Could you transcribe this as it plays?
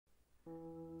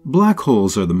Black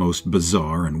holes are the most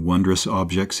bizarre and wondrous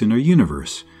objects in our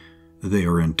universe. They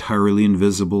are entirely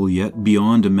invisible, yet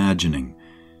beyond imagining.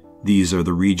 These are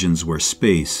the regions where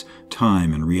space,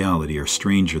 time, and reality are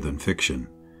stranger than fiction.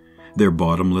 They're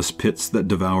bottomless pits that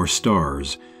devour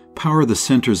stars, power the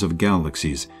centers of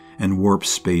galaxies, and warp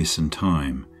space and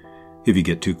time. If you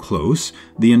get too close,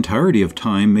 the entirety of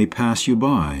time may pass you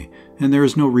by, and there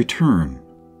is no return.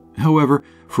 However,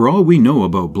 for all we know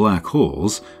about black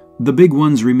holes, the big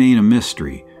ones remain a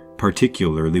mystery,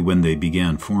 particularly when they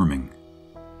began forming.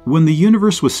 When the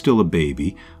universe was still a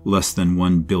baby, less than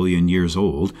 1 billion years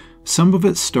old, some of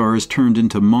its stars turned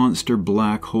into monster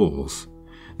black holes.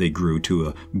 They grew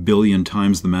to 1 billion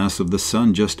times the mass of the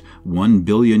Sun just 1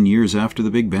 billion years after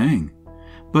the Big Bang.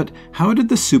 But how did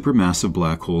the supermassive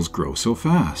black holes grow so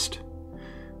fast?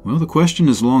 Well, the question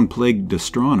has long plagued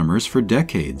astronomers for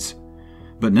decades.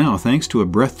 But now, thanks to a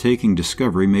breathtaking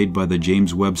discovery made by the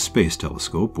James Webb Space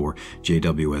Telescope, or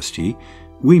JWST,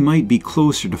 we might be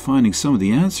closer to finding some of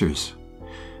the answers.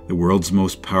 The world's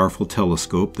most powerful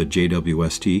telescope, the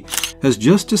JWST, has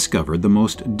just discovered the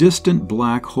most distant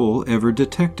black hole ever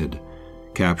detected,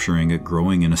 capturing it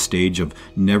growing in a stage of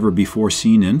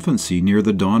never-before-seen infancy near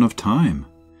the dawn of time.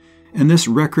 And this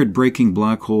record-breaking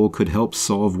black hole could help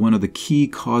solve one of the key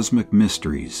cosmic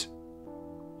mysteries.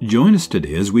 Join us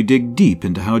today as we dig deep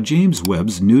into how James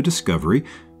Webb's new discovery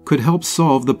could help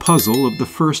solve the puzzle of the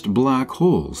first black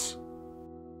holes.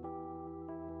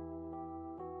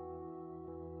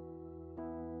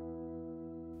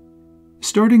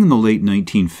 Starting in the late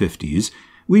 1950s,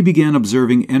 we began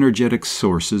observing energetic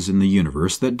sources in the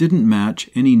universe that didn't match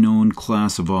any known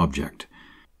class of object.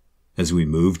 As we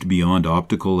moved beyond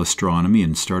optical astronomy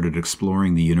and started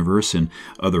exploring the universe in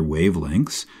other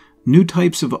wavelengths, new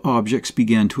types of objects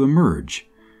began to emerge.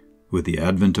 With the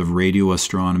advent of radio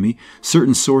astronomy,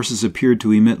 certain sources appeared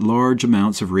to emit large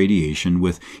amounts of radiation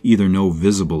with either no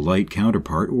visible light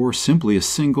counterpart or simply a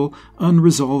single,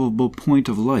 unresolvable point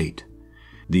of light.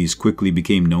 These quickly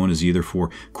became known as either for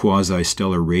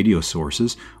quasi-stellar radio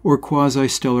sources or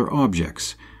quasi-stellar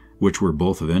objects, which were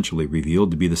both eventually revealed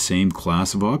to be the same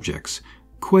class of objects,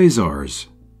 quasars.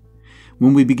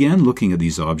 When we began looking at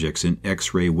these objects in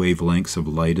X-ray wavelengths of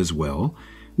light as well,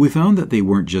 we found that they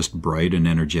weren't just bright and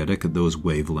energetic at those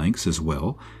wavelengths as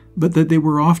well, but that they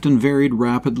were often varied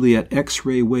rapidly at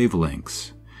X-ray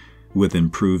wavelengths. With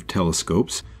improved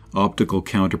telescopes, optical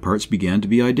counterparts began to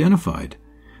be identified.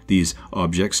 These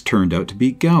objects turned out to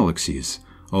be galaxies,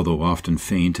 although often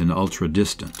faint and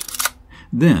ultra-distant.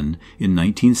 Then, in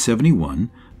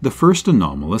 1971, the first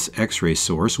anomalous X-ray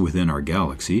source within our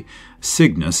galaxy,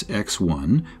 Cygnus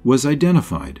X1, was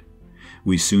identified.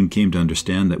 We soon came to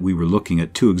understand that we were looking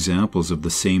at two examples of the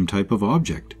same type of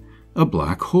object, a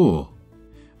black hole.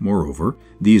 Moreover,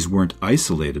 these weren't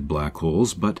isolated black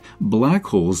holes, but black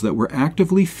holes that were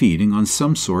actively feeding on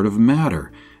some sort of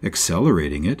matter,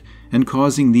 accelerating it, and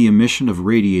causing the emission of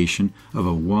radiation of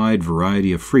a wide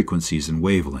variety of frequencies and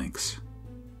wavelengths.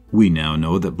 We now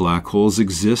know that black holes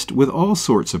exist with all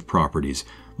sorts of properties,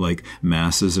 like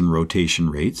masses and rotation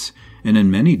rates, and in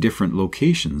many different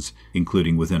locations,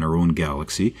 including within our own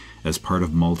galaxy, as part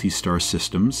of multi-star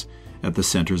systems, at the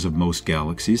centers of most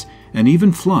galaxies, and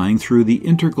even flying through the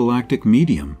intergalactic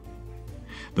medium.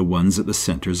 The ones at the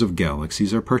centers of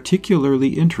galaxies are particularly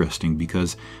interesting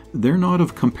because they're not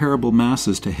of comparable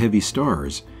masses to heavy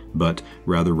stars, but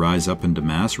rather rise up into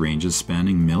mass ranges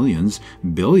spanning millions,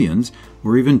 billions,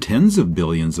 or even tens of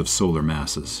billions of solar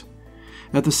masses.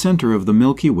 At the center of the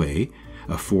Milky Way,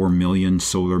 a 4 million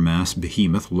solar mass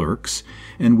behemoth lurks,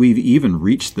 and we've even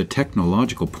reached the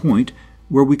technological point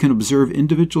where we can observe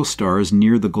individual stars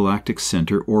near the galactic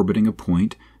center orbiting a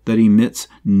point that emits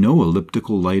no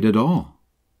elliptical light at all.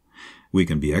 We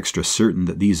can be extra certain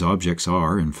that these objects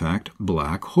are, in fact,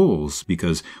 black holes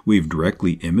because we've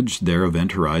directly imaged their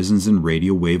event horizons in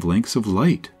radio wavelengths of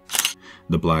light.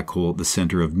 The black hole at the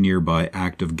center of nearby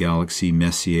active galaxy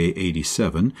Messier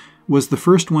 87 was the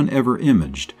first one ever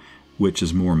imaged, which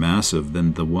is more massive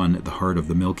than the one at the heart of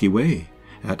the Milky Way,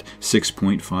 at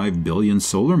 6.5 billion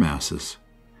solar masses.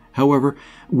 However,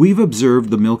 we've observed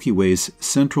the Milky Way's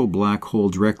central black hole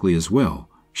directly as well,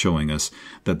 showing us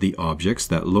that the objects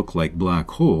that look like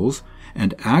black holes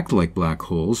and act like black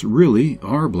holes really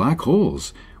are black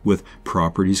holes, with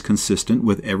properties consistent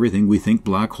with everything we think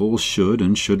black holes should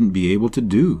and shouldn't be able to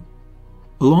do.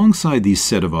 Alongside these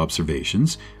set of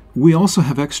observations, we also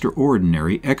have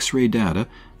extraordinary X-ray data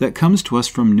that comes to us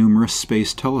from numerous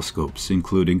space telescopes,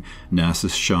 including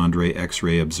NASA's Chandra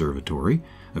X-ray Observatory,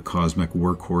 a cosmic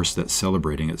workhorse that's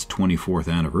celebrating its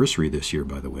 24th anniversary this year,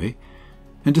 by the way,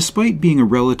 And despite being a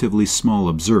relatively small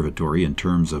observatory in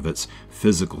terms of its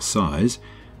physical size,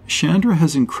 Chandra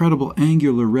has incredible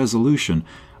angular resolution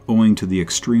owing to the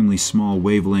extremely small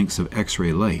wavelengths of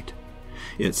X-ray light.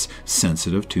 It's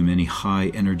sensitive to many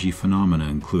high-energy phenomena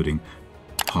including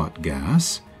hot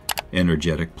gas,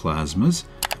 energetic plasmas,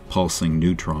 pulsing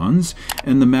neutrons,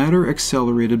 and the matter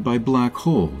accelerated by black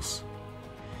holes.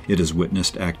 It has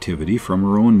witnessed activity from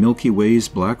our own Milky Way's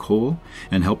black hole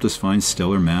and helped us find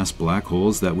stellar mass black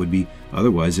holes that would be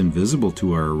otherwise invisible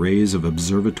to our arrays of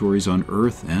observatories on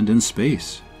Earth and in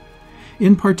space.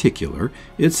 In particular,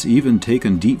 it's even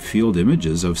taken deep field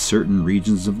images of certain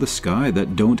regions of the sky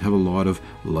that don't have a lot of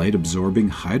light-absorbing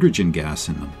hydrogen gas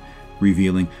in them,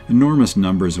 revealing enormous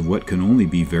numbers of what can only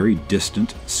be very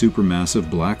distant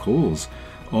supermassive black holes,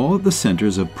 all at the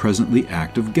centers of presently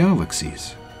active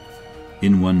galaxies.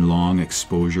 In one long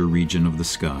exposure region of the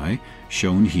sky,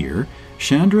 shown here,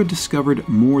 Chandra discovered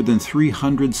more than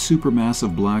 300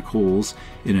 supermassive black holes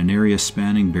in an area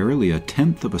spanning barely a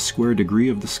tenth of a square degree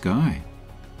of the sky.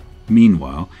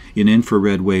 Meanwhile, in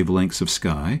infrared wavelengths of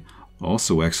sky,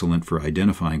 also excellent for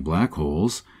identifying black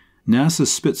holes,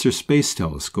 NASA's Spitzer Space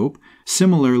Telescope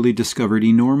similarly discovered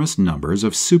enormous numbers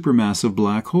of supermassive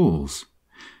black holes.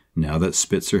 Now that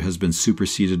Spitzer has been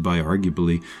superseded by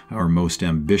arguably our most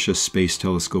ambitious space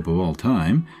telescope of all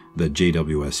time, the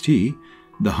JWST,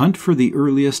 the hunt for the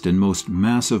earliest and most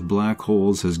massive black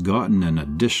holes has gotten an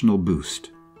additional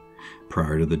boost.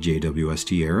 Prior to the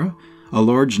JWST era, a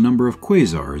large number of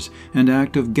quasars and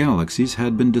active galaxies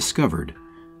had been discovered,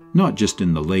 not just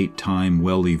in the late-time,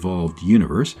 well-evolved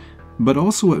universe, but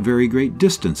also at very great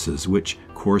distances, which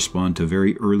correspond to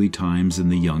very early times in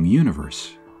the young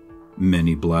universe.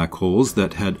 Many black holes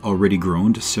that had already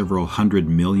grown to several 100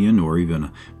 million or even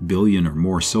a billion or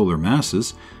more solar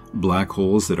masses, black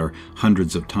holes that are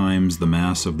hundreds of times the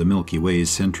mass of the Milky Way's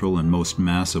central and most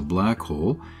massive black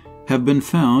hole, have been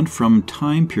found from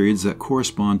time periods that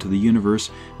correspond to the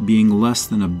universe being less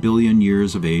than 1 billion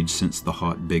years of age since the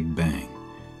hot Big Bang.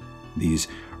 These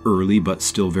early but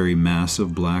still very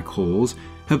massive black holes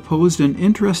have posed an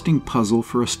interesting puzzle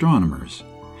for astronomers.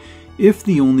 If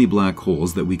the only black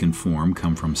holes that we can form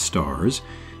come from stars,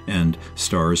 and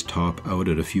stars top out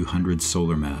at a few hundred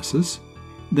solar masses,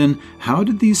 then how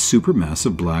did these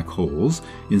supermassive black holes,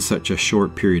 in such a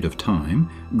short period of time,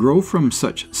 grow from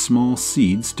such small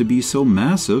seeds to be so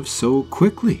massive so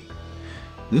quickly?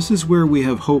 This is where we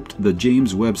have hoped the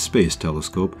James Webb Space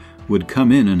Telescope would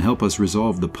come in and help us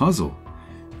resolve the puzzle.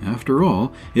 After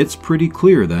all, it's pretty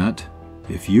clear that,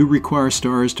 if you require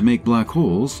stars to make black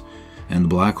holes, and the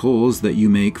black holes that you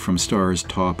make from stars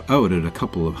top out at a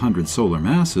couple of hundred solar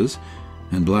masses,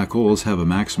 and black holes have a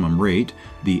maximum rate,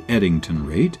 the Eddington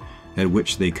rate, at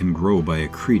which they can grow by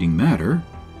accreting matter,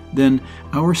 then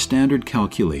our standard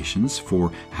calculations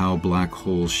for how black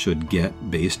holes should get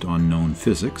based on known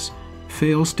physics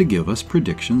fails to give us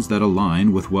predictions that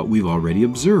align with what we've already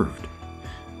observed.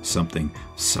 Something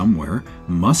somewhere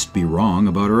must be wrong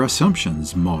about our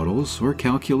assumptions, models, or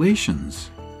calculations.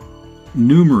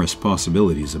 Numerous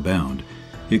possibilities abound.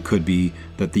 It could be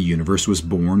that the universe was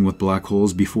born with black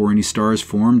holes before any stars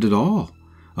formed at all,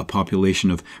 a population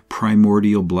of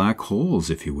primordial black holes,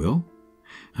 if you will.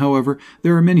 However,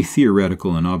 there are many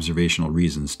theoretical and observational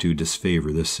reasons to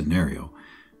disfavor this scenario.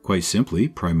 Quite simply,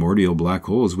 primordial black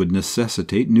holes would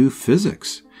necessitate new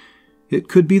physics. It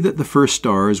could be that the first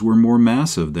stars were more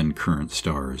massive than current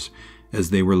stars, as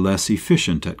they were less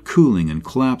efficient at cooling and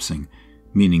collapsing,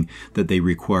 meaning that they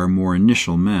require more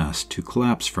initial mass to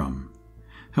collapse from.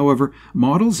 However,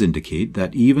 models indicate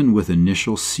that even with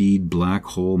initial seed black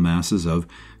hole masses of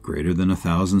greater than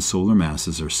 1,000 solar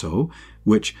masses or so,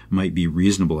 which might be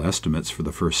reasonable estimates for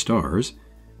the first stars,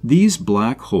 these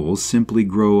black holes simply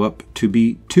grow up to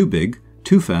be too big,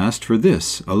 too fast for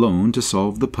this alone to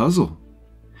solve the puzzle.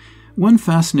 One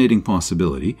fascinating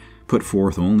possibility, put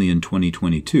forth only in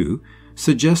 2022,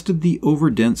 suggested the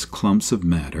overdense clumps of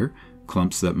matter,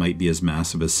 clumps that might be as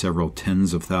massive as several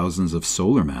tens of thousands of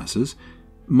solar masses,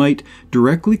 might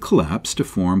directly collapse to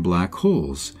form black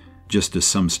holes, just as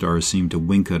some stars seem to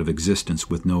wink out of existence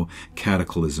with no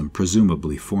cataclysm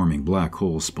presumably forming black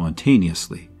holes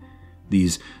spontaneously.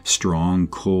 These strong,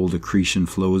 cold accretion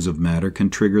flows of matter can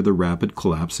trigger the rapid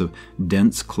collapse of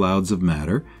dense clouds of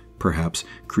matter, perhaps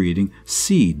creating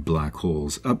seed black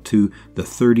holes up to the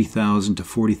 30,000 to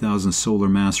 40,000 solar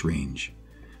mass range,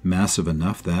 massive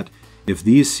enough that, if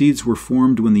these seeds were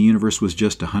formed when the universe was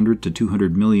just 100 to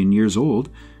 200 million years old,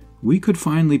 we could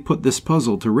finally put this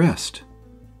puzzle to rest.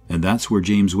 And that's where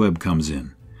James Webb comes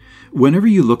in. Whenever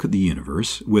you look at the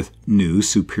universe with new,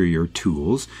 superior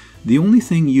tools, the only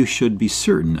thing you should be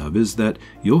certain of is that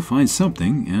you'll find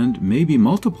something, and maybe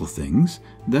multiple things,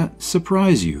 that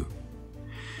surprise you.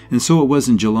 And so it was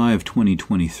in July of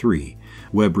 2023.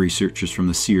 Webb researchers from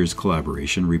the Sears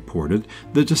collaboration reported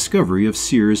the discovery of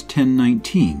Sears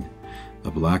 1019,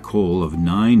 a black hole of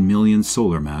 9 million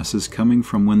solar masses coming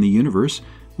from when the universe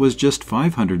was just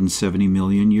 570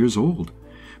 million years old,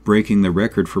 breaking the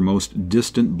record for most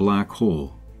distant black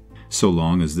hole. So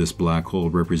long as this black hole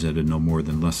represented no more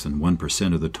than less than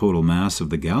 1% of the total mass of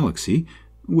the galaxy,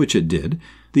 which it did,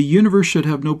 the universe should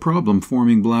have no problem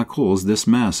forming black holes this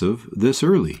massive, this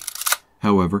early.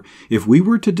 However, if we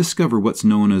were to discover what's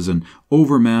known as an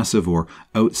overmassive or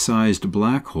outsized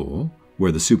black hole,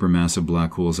 where the supermassive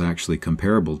black hole is actually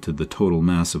comparable to the total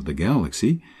mass of the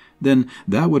galaxy, then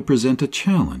that would present a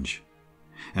challenge.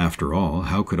 After all,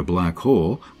 how could a black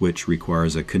hole, which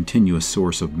requires a continuous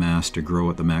source of mass to grow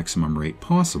at the maximum rate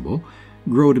possible,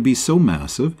 grow to be so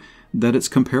massive that it's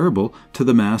comparable to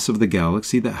the mass of the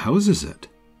galaxy that houses it?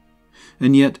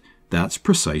 And yet, that's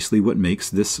precisely what makes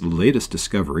this latest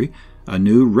discovery a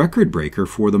new record breaker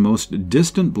for the most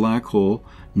distant black hole,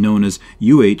 known as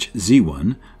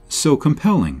UHZ1, so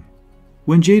compelling.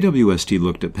 When JWST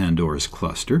looked at Pandora's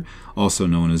cluster, also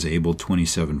known as Able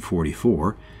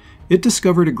 2744, it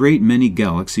discovered a great many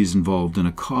galaxies involved in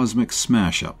a cosmic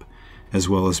smash-up, as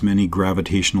well as many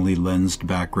gravitationally lensed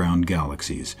background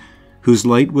galaxies, whose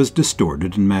light was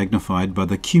distorted and magnified by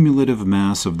the cumulative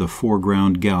mass of the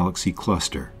foreground galaxy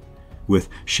cluster. With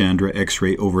Chandra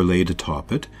X-ray overlaid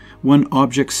atop it, one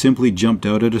object simply jumped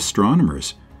out at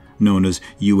astronomers, known as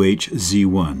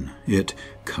UHZ1. It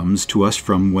comes to us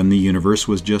from when the universe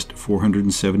was just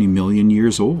 470 million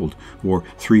years old, or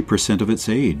 3% of its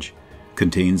age.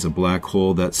 Contains a black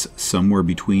hole that's somewhere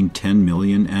between 10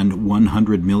 million and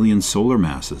 100 million solar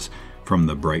masses, from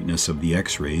the brightness of the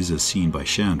X-rays as seen by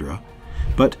Chandra,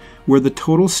 but where the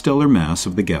total stellar mass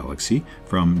of the galaxy,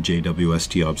 from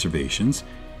JWST observations,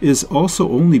 is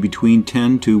also only between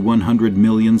 10 to 100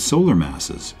 million solar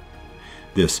masses.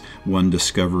 This one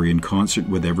discovery, in concert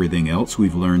with everything else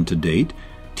we've learned to date,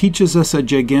 teaches us a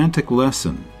gigantic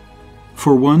lesson.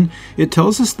 For one, it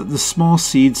tells us that the small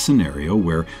seed scenario,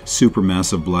 where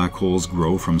supermassive black holes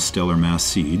grow from stellar mass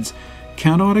seeds,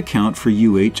 cannot account for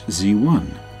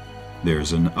UHZ1.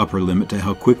 There's an upper limit to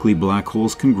how quickly black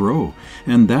holes can grow,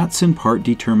 and that's in part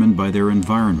determined by their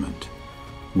environment.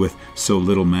 With so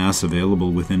little mass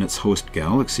available within its host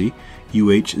galaxy,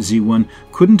 UHZ1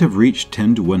 couldn't have reached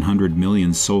 10 to 100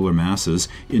 million solar masses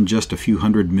in just a few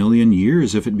hundred million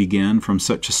years if it began from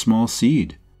such a small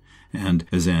seed. And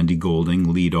as Andy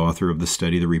Golding, lead author of the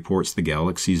study that reports the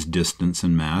galaxy's distance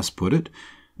and mass, put it,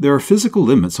 there are physical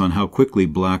limits on how quickly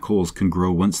black holes can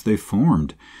grow once they've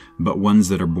formed, but ones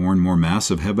that are born more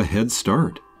massive have a head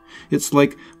start. It's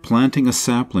like planting a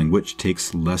sapling, which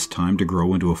takes less time to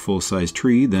grow into a full-size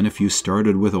tree than if you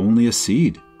started with only a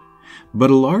seed.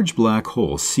 But a large black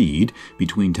hole seed,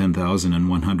 between 10,000 and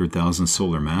 100,000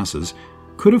 solar masses,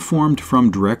 could have formed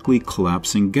from directly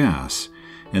collapsing gas,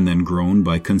 and then grown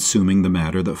by consuming the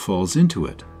matter that falls into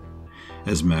it.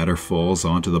 As matter falls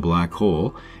onto the black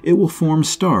hole, it will form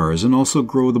stars and also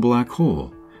grow the black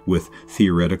hole, with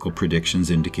theoretical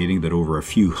predictions indicating that over a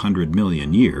few 100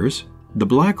 million years, the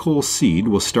black hole seed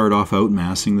will start off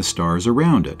outmassing the stars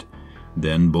around it.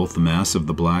 Then both the mass of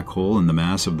the black hole and the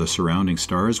mass of the surrounding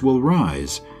stars will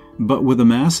rise, but with the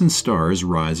mass in stars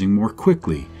rising more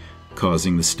quickly,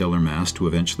 causing the stellar mass to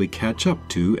eventually catch up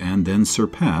to and then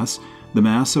surpass the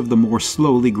mass of the more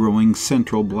slowly growing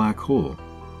central black hole.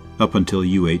 Up until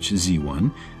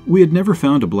UHZ1, we had never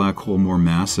found a black hole more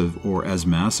massive or as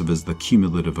massive as the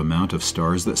cumulative amount of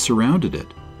stars that surrounded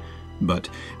it. But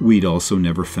we'd also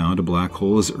never found a black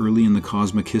hole as early in the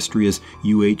cosmic history as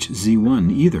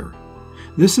UHZ1 either.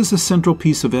 This is a central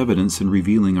piece of evidence in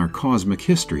revealing our cosmic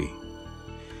history.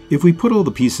 If we put all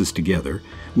the pieces together,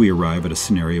 we arrive at a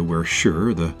scenario where,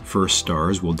 sure, the first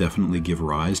stars will definitely give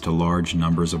rise to large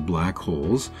numbers of black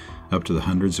holes, up to the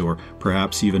hundreds or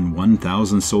perhaps even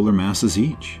 1,000 solar masses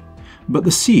each. But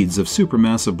the seeds of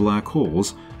supermassive black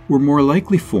holes were more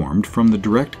likely formed from the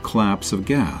direct collapse of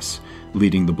gas,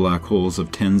 leading the black holes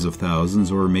of tens of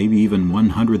thousands or maybe even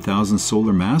 100,000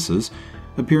 solar masses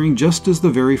appearing just as the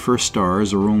very first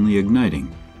stars are only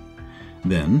igniting.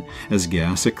 Then, as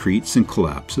gas accretes and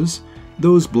collapses,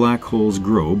 those black holes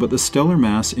grow, but the stellar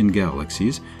mass in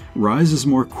galaxies rises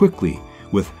more quickly,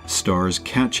 with stars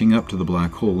catching up to the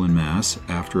black hole in mass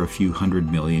after a few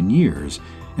 100 million years,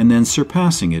 and then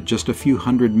surpassing it just a few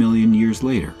 100 million years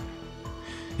later.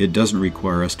 It doesn't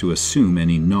require us to assume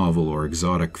any novel or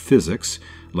exotic physics.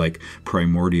 like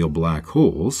primordial black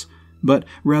holes, but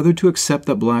rather to accept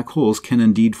that black holes can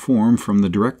indeed form from the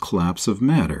direct collapse of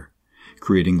matter,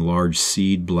 creating large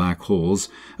seed black holes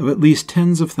of at least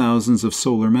tens of thousands of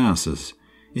solar masses,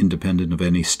 independent of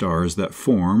any stars that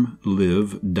form,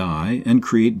 live, die, and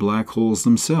create black holes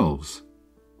themselves.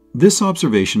 This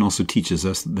observation also teaches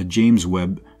us that the James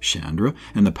Webb Chandra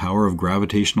and the power of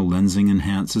gravitational lensing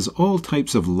enhances all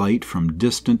types of light from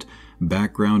distant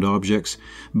background objects,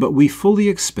 but we fully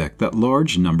expect that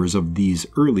large numbers of these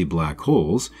early black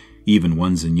holes, even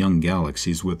ones in young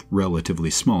galaxies with relatively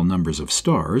small numbers of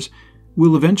stars,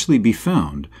 will eventually be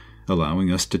found,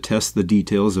 allowing us to test the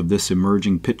details of this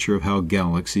emerging picture of how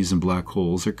galaxies and black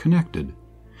holes are connected.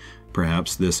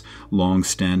 Perhaps this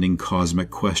long-standing cosmic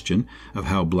question of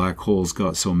how black holes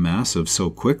got so massive so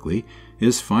quickly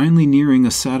is finally nearing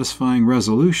a satisfying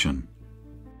resolution.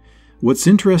 What's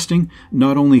interesting,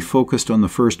 not only focused on the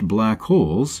first black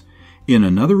holes, in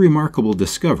another remarkable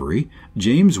discovery,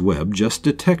 James Webb just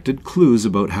detected clues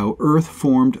about how Earth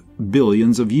formed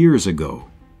billions of years ago.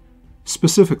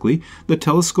 Specifically, the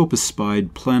telescope has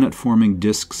spied planet-forming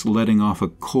disks letting off a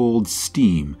cold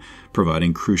steam,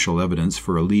 providing crucial evidence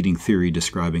for a leading theory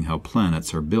describing how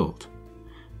planets are built.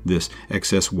 This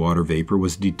excess water vapor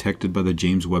was detected by the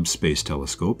James Webb Space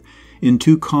Telescope in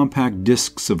two compact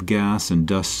disks of gas and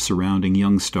dust surrounding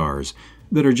young stars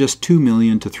that are just 2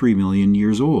 million to 3 million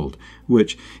years old,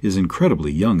 which is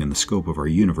incredibly young in the scope of our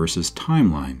universe's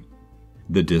timeline.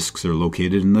 The disks are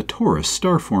located in the Taurus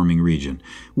star-forming region,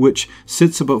 which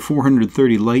sits about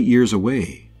 430 light-years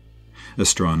away.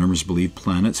 Astronomers believe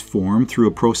planets form through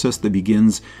a process that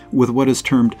begins with what is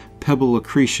termed pebble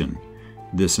accretion.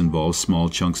 This involves small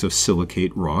chunks of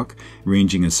silicate rock,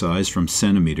 ranging in size from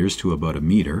centimeters to about a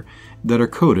meter, that are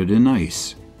coated in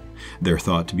ice. They're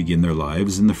thought to begin their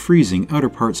lives in the freezing outer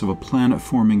parts of a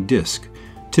planet-forming disk,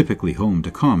 typically home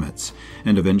to comets,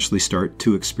 and eventually start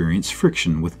to experience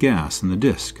friction with gas in the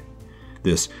disk.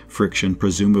 This friction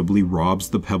presumably robs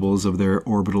the pebbles of their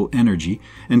orbital energy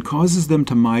and causes them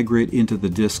to migrate into the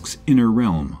disk's inner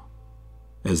realm.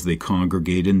 As they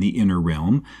congregate in the inner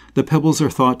realm, the pebbles are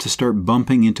thought to start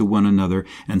bumping into one another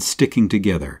and sticking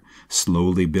together,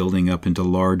 slowly building up into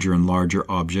larger and larger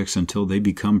objects until they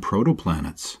become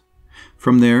protoplanets.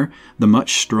 From there, the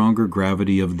much stronger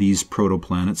gravity of these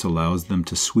protoplanets allows them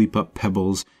to sweep up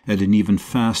pebbles at an even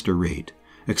faster rate,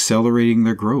 accelerating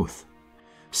their growth.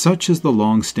 Such is the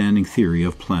long-standing theory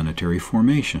of planetary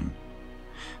formation.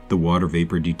 The water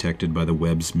vapor detected by the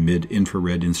Webb's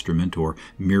mid-infrared instrument, or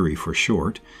MIRI for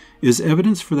short, is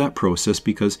evidence for that process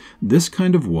because this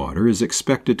kind of water is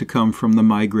expected to come from the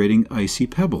migrating icy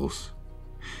pebbles.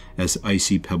 As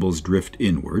icy pebbles drift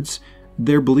inwards,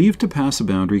 they're believed to pass a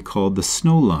boundary called the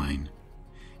snow line.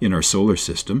 In our solar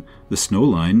system, the snow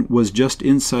line was just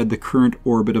inside the current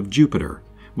orbit of Jupiter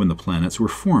when the planets were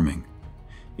forming.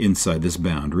 Inside this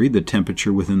boundary, the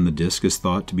temperature within the disk is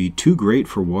thought to be too great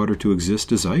for water to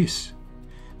exist as ice.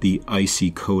 The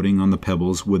icy coating on the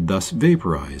pebbles would thus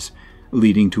vaporize,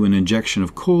 leading to an injection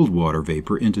of cold water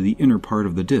vapor into the inner part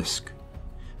of the disk.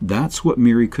 That's what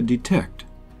MIRI could detect.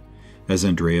 As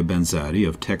Andrea Benzzati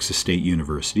of Texas State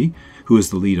University, who is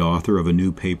the lead author of a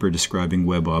new paper describing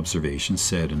Webb observations,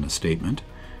 said in a statement,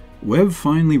 Webb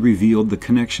finally revealed the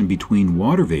connection between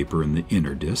water vapor in the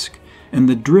inner disk and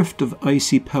the drift of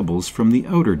icy pebbles from the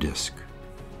outer disk.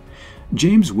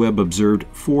 James Webb observed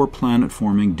 4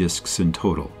 planet-forming disks in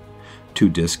total, 2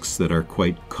 disks that are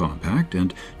quite compact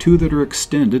and 2 that are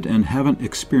extended and haven't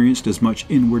experienced as much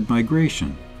inward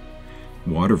migration.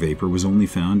 Water vapor was only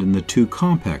found in the 2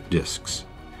 compact disks.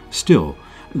 Still,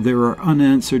 there are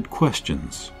unanswered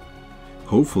questions.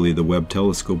 Hopefully the Webb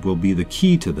telescope will be the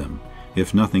key to them.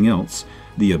 If nothing else,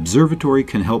 the observatory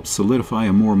can help solidify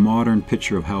a more modern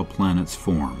picture of how planets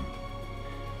form.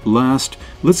 Last,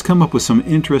 let's come up with some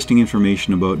interesting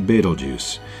information about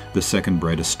Betelgeuse, the second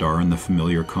brightest star in the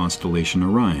familiar constellation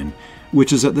Orion,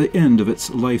 which is at the end of its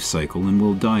life cycle and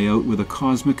will die out with a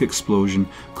cosmic explosion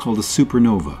called a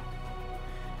supernova.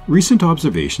 Recent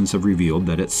observations have revealed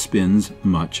that it spins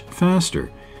much faster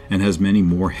and has many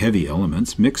more heavy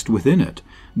elements mixed within it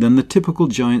than the typical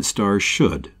giant stars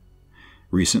should.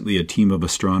 Recently, a team of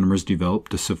astronomers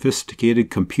developed a sophisticated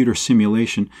computer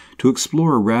simulation to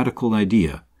explore a radical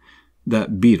idea,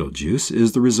 that Betelgeuse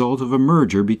is the result of a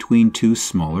merger between 2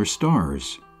 smaller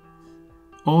stars.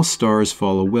 All stars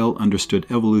follow well-understood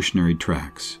evolutionary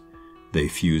tracks. They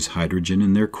fuse hydrogen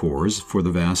in their cores for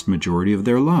the vast majority of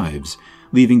their lives,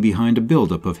 leaving behind a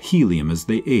buildup of helium as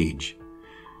they age.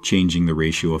 Changing the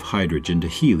ratio of hydrogen to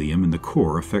helium in the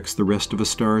core affects the rest of a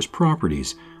star's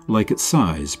properties, like its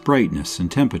size, brightness,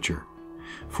 and temperature.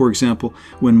 For example,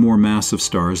 when more massive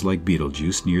stars like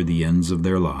Betelgeuse near the ends of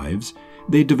their lives,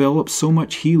 they develop so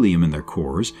much helium in their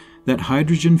cores that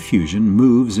hydrogen fusion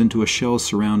moves into a shell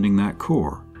surrounding that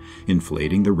core,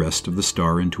 inflating the rest of the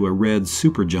star into a red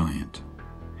supergiant.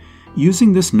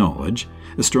 Using this knowledge,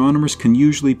 astronomers can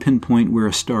usually pinpoint where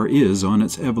a star is on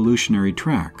its evolutionary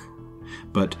track.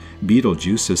 But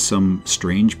Betelgeuse has some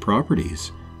strange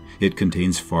properties. It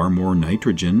contains far more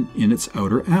nitrogen in its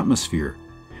outer atmosphere,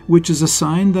 which is a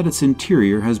sign that its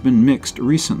interior has been mixed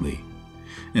recently.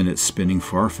 And it's spinning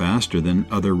far faster than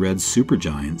other red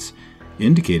supergiants,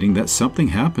 indicating that something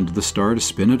happened to the star to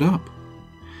spin it up.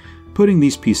 Putting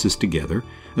these pieces together,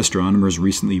 astronomers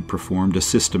recently performed a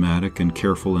systematic and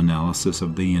careful analysis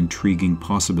of the intriguing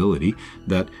possibility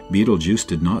that Betelgeuse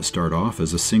did not start off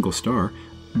as a single star,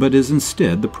 but is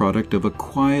instead the product of a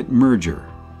quiet merger.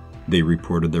 They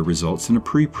reported their results in a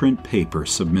preprint paper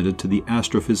submitted to the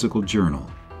Astrophysical Journal.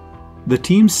 The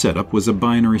team's setup was a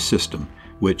binary system,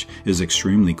 which is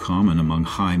extremely common among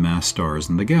high-mass stars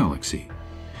in the galaxy.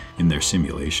 In their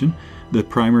simulation, the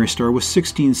primary star was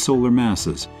 16 solar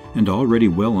masses and already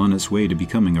well on its way to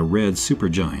becoming a red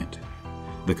supergiant.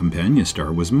 The companion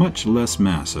star was much less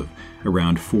massive,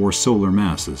 around 4 solar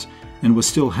masses, and was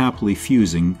still happily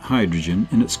fusing hydrogen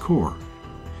in its core.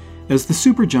 As the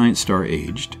supergiant star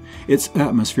aged, its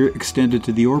atmosphere extended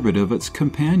to the orbit of its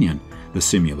companion, the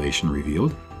simulation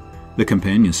revealed. The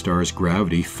companion star's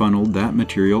gravity funneled that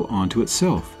material onto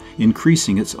itself,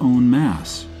 increasing its own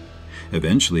mass.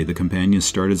 Eventually, the companion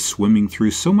started swimming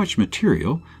through so much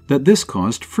material that this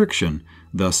caused friction,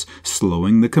 thus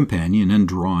slowing the companion and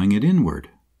drawing it inward.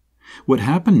 What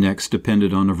happened next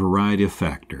depended on a variety of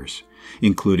factors,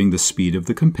 including the speed of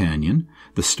the companion,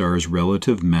 the star's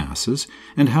relative masses,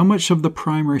 and how much of the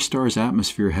primary star's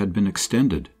atmosphere had been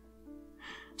extended.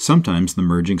 Sometimes the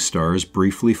merging stars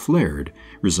briefly flared,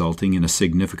 resulting in a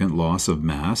significant loss of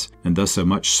mass and thus a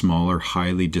much smaller,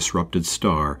 highly disrupted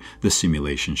star, the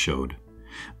simulation showed.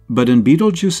 But in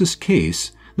Betelgeuse's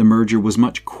case, the merger was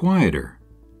much quieter.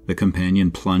 The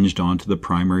companion plunged onto the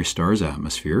primary star's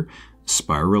atmosphere,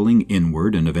 spiraling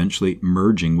inward and eventually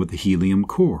merging with the helium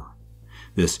core.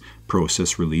 This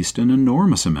process released an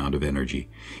enormous amount of energy,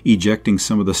 ejecting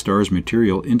some of the star's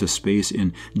material into space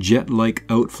in jet-like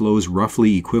outflows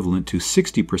roughly equivalent to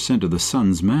 60% of the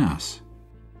Sun's mass.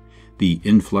 The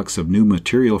influx of new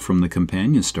material from the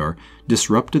companion star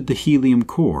disrupted the helium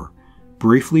core,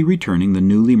 briefly returning the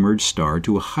newly merged star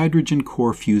to a hydrogen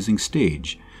core fusing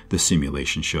stage, the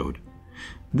simulation showed.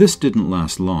 This didn't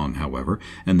last long, however,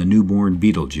 and the newborn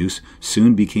Betelgeuse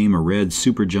soon became a red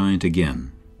supergiant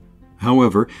again.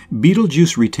 However,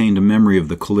 Betelgeuse retained a memory of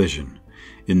the collision.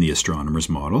 In the astronomer's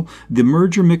model, the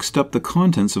merger mixed up the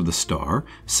contents of the star,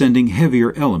 sending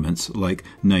heavier elements, like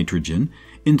nitrogen,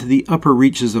 into the upper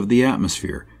reaches of the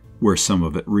atmosphere, where some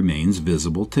of it remains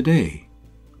visible today.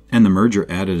 And the merger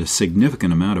added a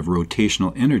significant amount of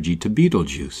rotational energy to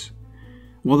Betelgeuse.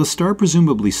 While the star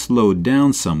presumably slowed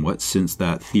down somewhat since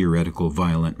that theoretical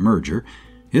violent merger,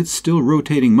 it's still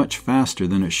rotating much faster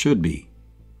than it should be.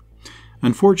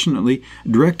 Unfortunately,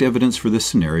 direct evidence for this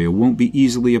scenario won't be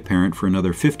easily apparent for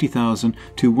another 50,000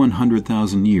 to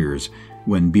 100,000 years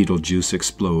when Betelgeuse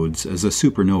explodes as a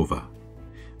supernova.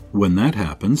 When that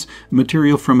happens,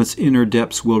 material from its inner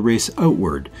depths will race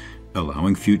outward,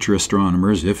 allowing future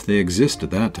astronomers, if they exist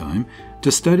at that time,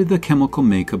 to study the chemical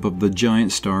makeup of the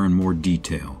giant star in more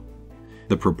detail.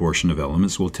 The proportion of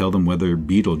elements will tell them whether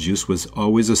Betelgeuse was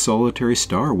always a solitary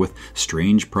star with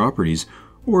strange properties,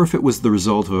 or if it was the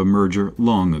result of a merger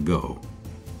long ago.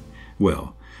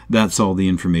 Well, that's all the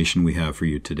information we have for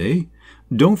you today.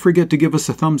 Don't forget to give us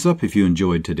a thumbs up if you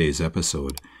enjoyed today's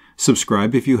episode.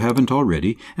 Subscribe if you haven't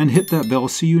already, and hit that bell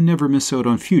so you never miss out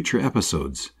on future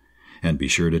episodes. And be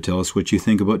sure to tell us what you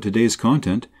think about today's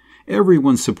content.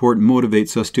 Everyone's support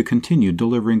motivates us to continue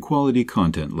delivering quality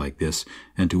content like this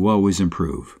and to always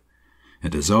improve.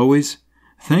 And as always,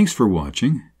 thanks for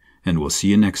watching, and we'll see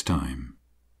you next time.